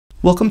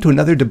Welcome to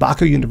another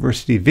DioeciousDeBacco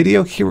University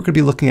video. Here we're going to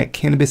be looking at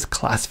cannabis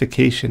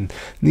classification.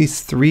 And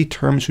these three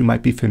terms we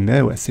might be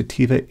familiar with,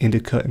 sativa,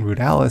 indica, and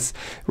ruderalis.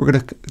 We're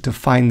going to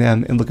define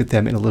them and look at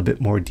them in a little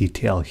bit more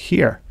detail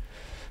here.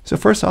 So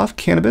first off,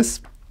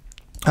 cannabis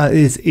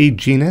is a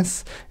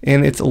genus,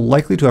 and it's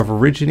likely to have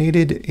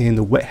originated in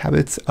the wet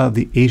habits of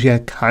the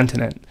Asiatic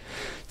continent.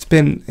 It's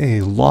been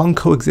a long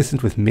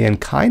coexistence with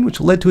mankind,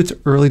 which led to its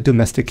early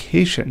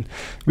domestication.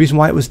 The reason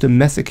why it was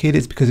domesticated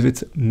is because of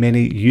its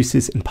many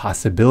uses and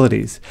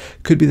possibilities.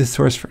 It could be the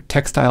source for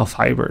textile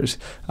fibers.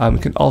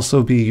 It can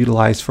also be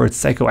utilized for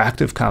its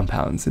psychoactive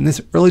compounds. And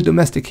this early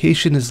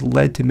domestication has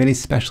led to many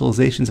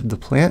specializations of the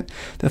plant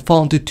that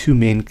fall into two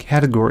main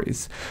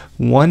categories.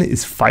 One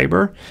is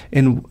fiber,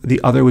 and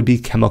the other would be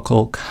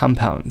chemical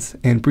compounds.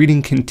 And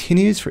breeding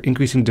continues for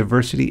increasing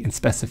diversity and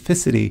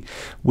specificity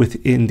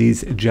within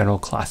these general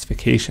classifications.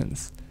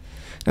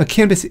 Now,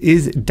 cannabis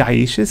is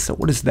dioecious, so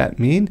what does that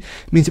mean?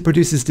 It means it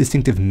produces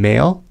distinctive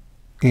male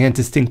and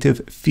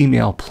distinctive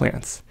female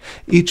plants.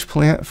 Each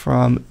plant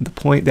from the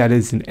point that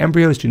is an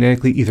embryo is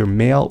genetically either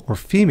male or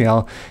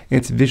female, and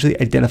it's visually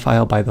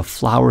identifiable by the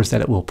flowers that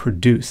it will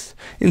produce.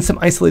 In some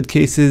isolated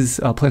cases,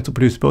 plants will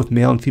produce both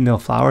male and female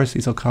flowers.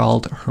 These are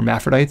called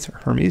hermaphrodites or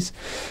hermes.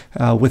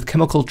 With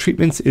chemical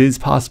treatments, it is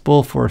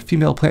possible for a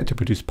female plant to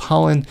produce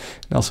pollen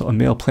and also a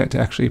male plant to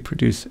actually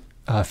produce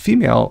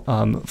female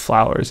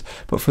flowers.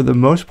 But for the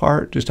most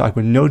part, just talking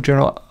with no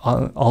general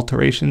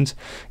alterations,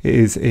 it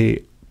is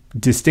a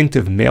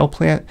distinctive male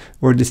plant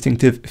or a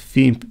distinctive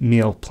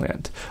female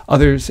plant.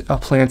 Others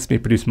plants may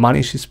produce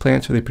monoecious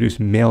plants where they produce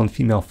male and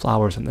female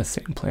flowers on the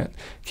same plant.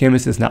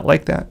 Cannabis is not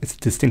like that. It's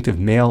distinctive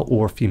male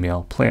or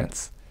female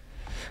plants.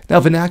 Now,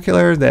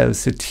 vernacular, those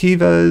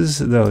sativas,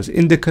 those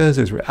indicas,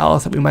 those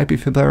ruderalis that we might be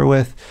familiar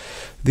with,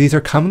 these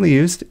are commonly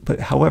used, but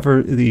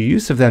however, the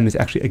use of them is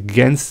actually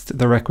against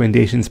the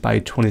recommendations by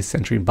 20th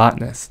century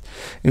botanists.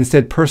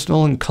 Instead,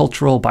 personal and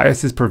cultural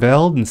biases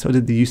prevailed, and so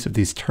did the use of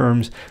these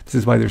terms. This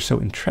is why they're so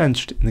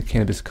entrenched in the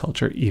cannabis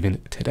culture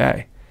even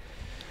today.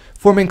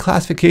 Four main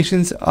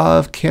classifications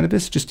of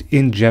cannabis, just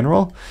in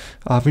general.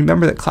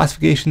 Remember that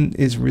classification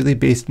is really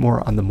based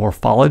more on the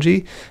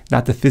morphology,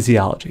 not the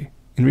physiology.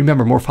 And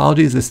remember,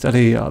 morphology is the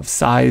study of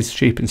size,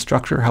 shape, and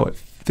structure, how it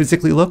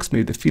physically looks,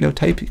 maybe the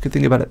phenotype, you could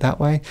think about it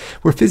that way,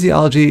 where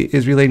physiology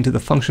is relating to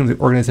the function of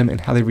the organism and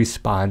how they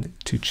respond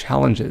to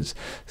challenges.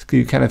 So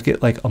you kind of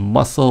get like a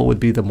muscle would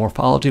be the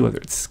morphology, whether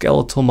it's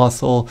skeletal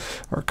muscle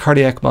or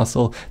cardiac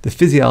muscle. The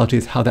physiology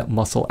is how that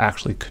muscle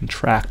actually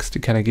contracts, to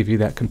kind of give you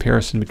that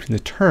comparison between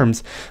the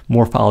terms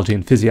morphology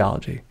and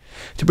physiology.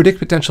 To predict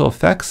potential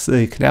effects,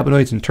 the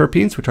cannabinoids and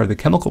terpenes, which are the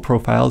chemical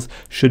profiles,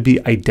 should be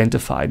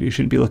identified. You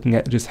shouldn't be looking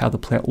at just how the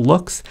plant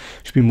looks.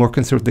 You should be more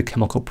concerned with the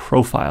chemical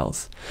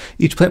profiles.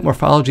 Each plant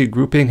morphology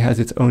grouping has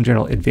its own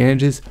general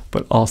advantages,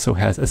 but also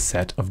has a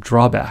set of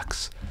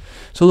drawbacks.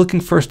 So looking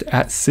first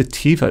at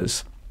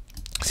sativas.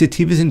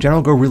 Sativas in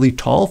general grow really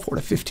tall, 4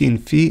 to 15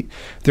 feet.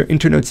 Their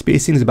internode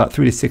spacing is about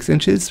 3 to 6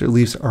 inches. Their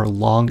leaves are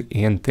long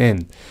and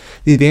thin.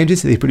 The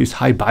advantages: they produce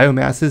high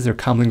biomasses, they're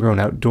commonly grown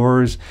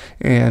outdoors,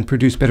 and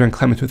produce better in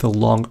climates with a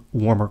long,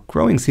 warmer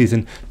growing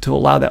season to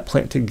allow that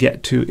plant to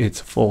get to its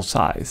full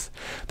size.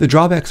 The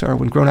drawbacks are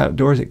when grown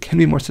outdoors, it can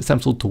be more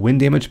susceptible to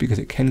wind damage because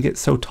it can get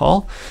so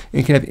tall,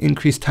 and can have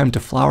increased time to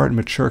flower and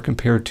mature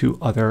compared to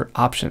other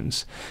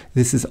options.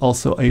 This is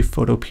also a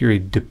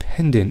photoperiod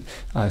dependent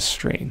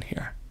strain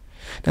here.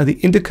 Now, the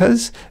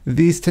indicas,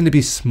 these tend to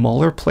be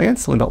smaller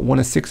plants, only about 1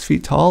 to 6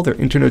 feet tall. Their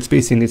internode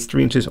spacing is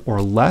 3 inches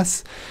or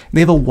less. And they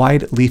have a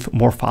wide leaf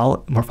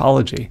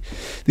morphology.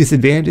 This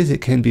advantage is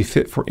it can be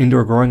fit for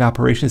indoor growing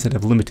operations that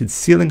have limited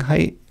ceiling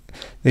height.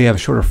 They have a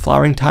shorter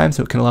flowering time,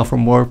 so it can allow for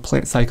more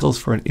plant cycles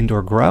for an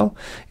indoor grow,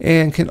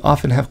 and can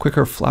often have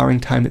quicker flowering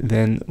time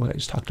than what I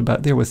just talked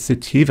about there with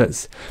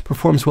sativas.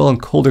 Performs well in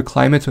colder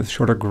climates with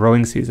shorter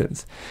growing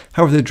seasons.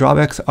 However, the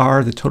drawbacks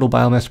are the total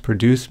biomass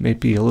produced may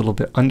be a little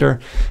bit under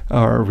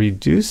or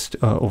reduced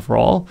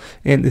overall,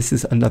 and this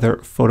is another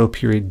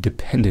photoperiod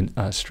dependent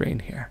strain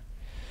here.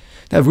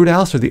 Now,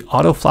 ruderalis, or the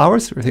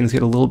autoflowers, where things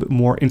get a little bit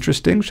more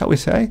interesting, shall we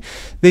say.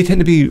 They tend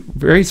to be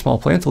very small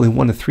plants, only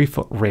 1 to 3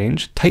 foot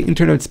range, tight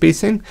internode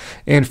spacing,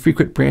 and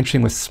frequent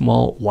branching with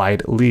small,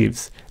 wide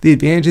leaves. The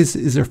advantage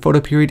is their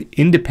photoperiod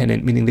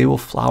independent, meaning they will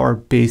flower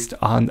based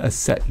on a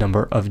set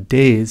number of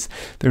days.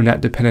 They're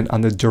not dependent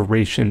on the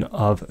duration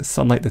of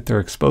sunlight that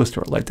they're exposed to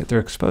or light that they're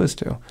exposed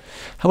to.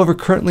 However,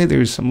 currently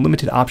there's some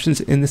limited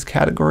options in this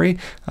category,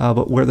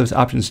 but where those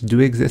options do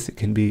exist, it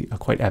can be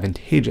quite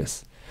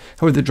advantageous.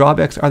 However, the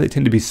drawbacks are they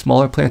tend to be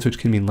smaller plants, which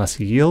can mean less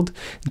yield,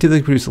 and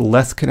typically produce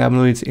less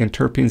cannabinoids and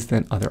terpenes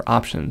than other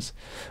options.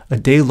 A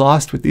day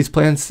lost with these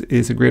plants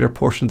is a greater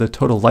portion of the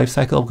total life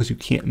cycle because you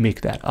can't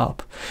make that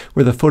up.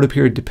 Where the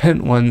photoperiod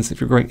dependent ones, if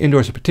you're growing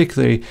indoors in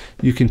particular,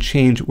 you can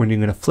change when you're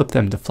going to flip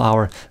them to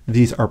flower.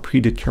 These are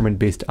predetermined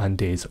based on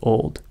days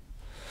old.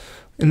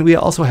 And we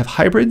also have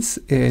hybrids,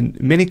 and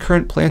many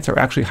current plants are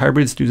actually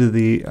hybrids due to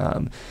the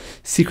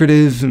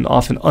secretive and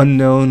often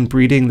unknown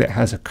breeding that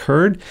has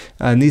occurred.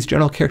 And these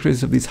general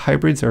characteristics of these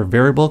hybrids are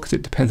variable because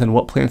it depends on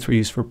what plants were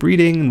used for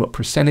breeding and what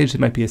percentage. It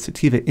might be a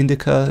sativa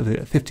indica, a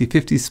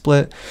 50-50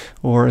 split,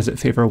 or does it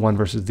favor one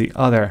versus the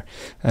other?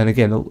 And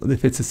again,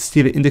 if it's a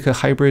sativa indica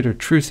hybrid or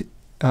true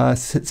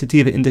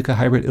sativa indica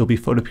hybrid, it'll be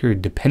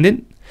photoperiod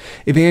dependent.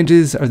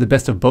 Advantages are the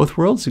best of both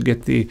worlds. You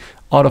get the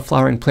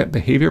auto-flowering plant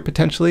behavior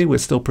potentially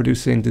with still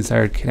producing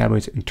desired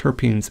cannabinoids and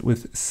terpenes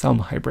with some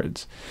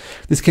hybrids.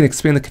 This can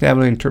expand the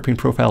cannabinoid and terpene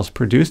profiles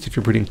produced. If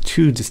you're breeding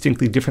two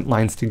distinctly different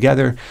lines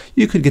together,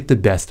 you could get the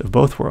best of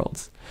both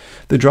worlds.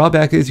 The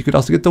drawback is you could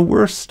also get the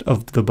worst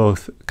of the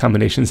both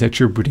combinations that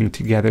you're breeding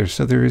together.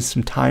 So there is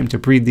some time to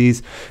breed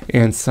these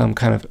and some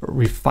kind of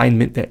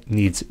refinement that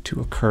needs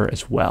to occur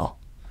as well.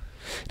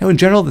 Now, in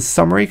general, the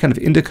summary, kind of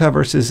indica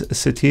versus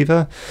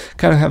sativa,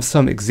 kind of have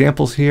some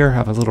examples here,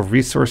 have a little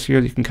resource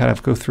here that you can kind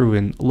of go through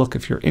and look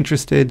if you're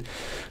interested.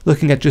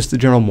 Looking at just the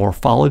general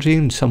morphology,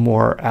 and some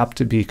more apt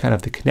to be kind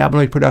of the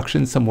cannabinoid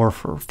production, some more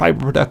for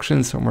fiber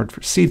production, some more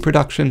for seed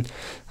production.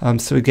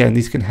 So again,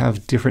 these can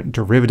have different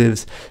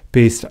derivatives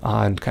based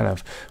on kind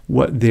of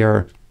what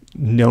they're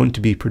known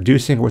to be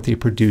producing or what they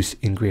produce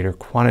in greater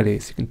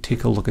quantities. You can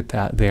take a look at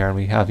that there. And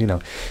we have,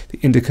 the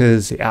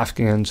indicas, the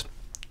Afghans.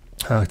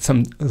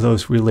 Some of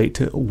those relate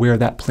to where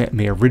that plant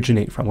may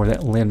originate from, where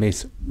that land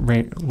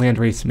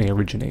race may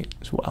originate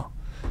as well.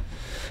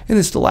 And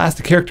this is the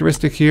last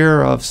characteristic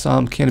here of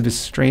some cannabis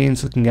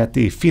strains, looking at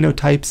the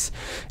phenotypes,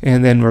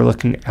 and then we're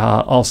looking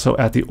also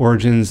at the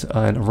origins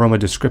and aroma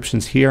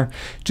descriptions here,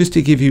 just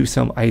to give you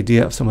some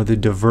idea of some of the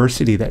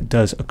diversity that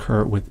does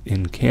occur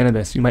within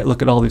cannabis. You might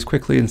look at all these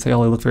quickly and say,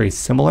 oh, they look very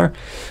similar,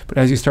 but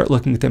as you start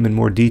looking at them in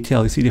more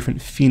detail, you see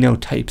different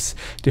phenotypes,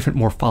 different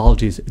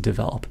morphologies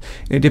develop.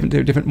 And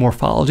different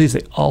morphologies,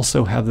 they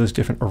also have those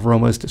different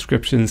aromas,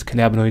 descriptions,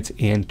 cannabinoids,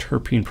 and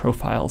terpene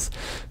profiles.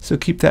 So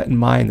keep that in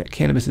mind, that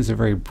cannabis is a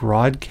very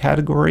broad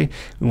category.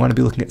 We want to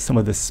be looking at some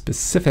of the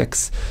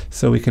specifics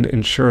so we can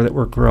ensure that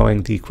we're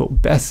growing the,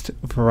 quote, best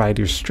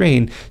variety or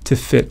strain to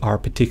fit our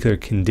particular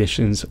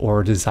conditions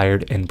or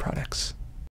desired end products.